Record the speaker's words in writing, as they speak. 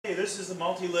this is the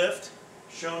multi-lift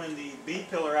shown in the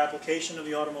B-pillar application of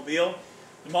the automobile.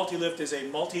 The multi-lift is a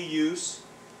multi-use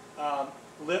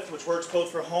lift which works both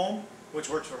for home,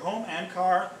 and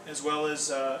car, as well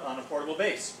as on a portable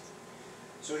base.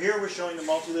 So here we're showing the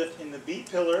multi-lift in the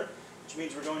B-pillar, which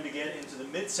means we're going to get into the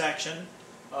midsection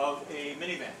of a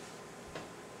minivan.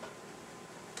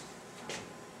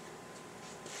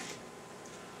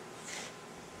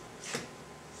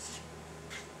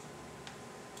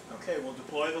 Okay, we'll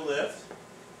deploy the lift.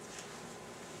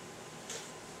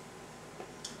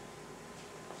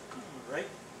 Alright,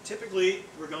 typically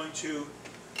we're going to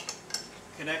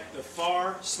connect the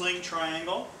far sling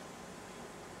triangle.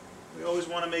 We always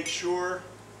want to make sure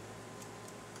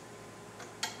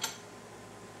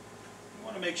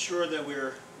that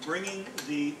we're bringing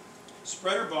the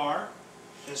spreader bar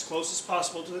as close as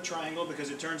possible to the triangle, because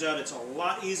it turns out it's a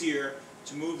lot easier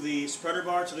to move the spreader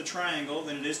bar to the triangle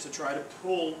than it is to try to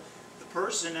pull the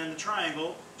person and the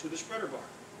triangle to the spreader bar.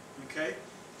 Okay?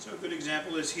 So a good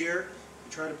example is here.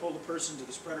 You try to pull the person to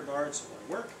the spreader bar, it's a lot of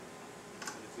work.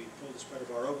 But if we pull the spreader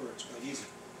bar over, it's quite easy.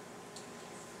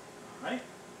 Alright?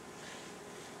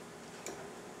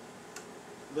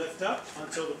 Lift up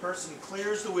until the person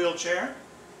clears the wheelchair.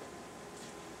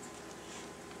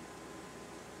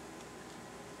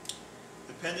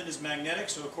 The pendant is magnetic,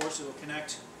 so of course it will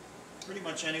connect pretty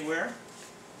much anywhere.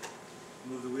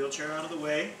 Move the wheelchair out of the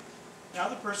way. Now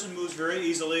the person moves very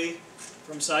easily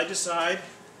from side to side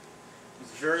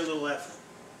with very little effort.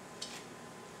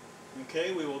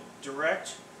 Okay, we will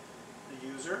direct the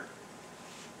user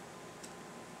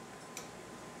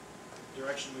the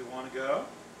direction we want to go.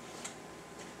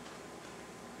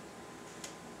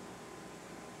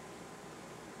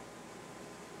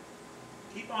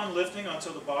 Keep on lifting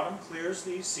until the bottom clears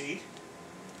the seat.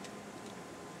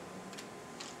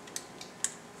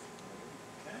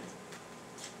 Okay.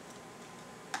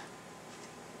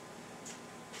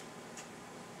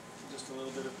 Just a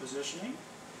little bit of positioning.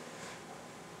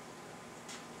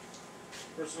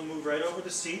 The person will move right over the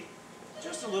seat.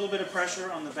 Just a little bit of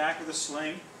pressure on the back of the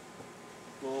sling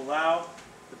will allow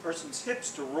the person's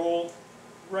hips to roll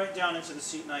right down into the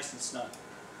seat nice and snug.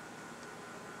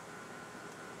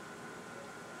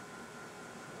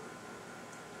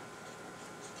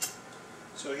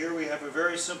 So here we have a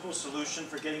very simple solution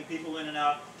for getting people in and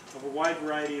out of a wide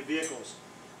variety of vehicles.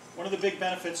 One of the big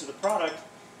benefits of the product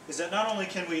is that not only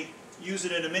can we use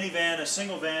it in a minivan, a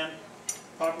single van,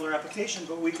 popular application,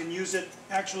 but we can use it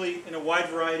actually in a wide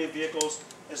variety of vehicles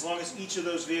as long as each of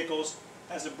those vehicles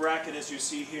has a bracket, as you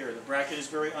see here. The bracket is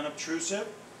very unobtrusive.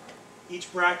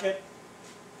 Each bracket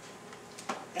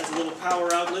has a little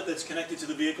power outlet that's connected to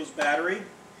the vehicle's battery.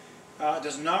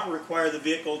 Does not require the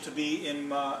vehicle to be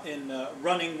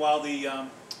running while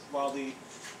the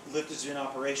lift is in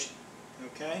operation.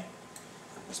 Okay.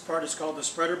 This part is called the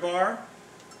spreader bar.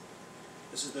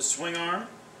 This is the swing arm.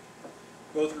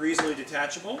 Both are easily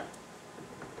detachable.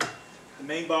 The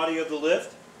main body of the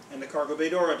lift and the cargo bay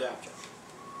door adapter.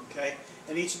 Okay.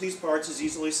 And each of these parts is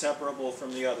easily separable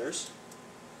from the others.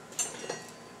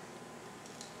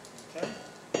 Okay.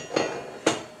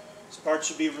 Parts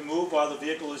should be removed while the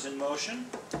vehicle is in motion.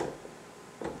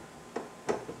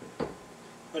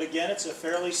 But again, it's a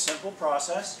fairly simple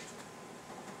process.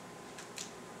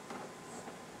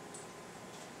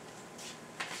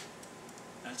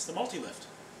 That's the multi-lift.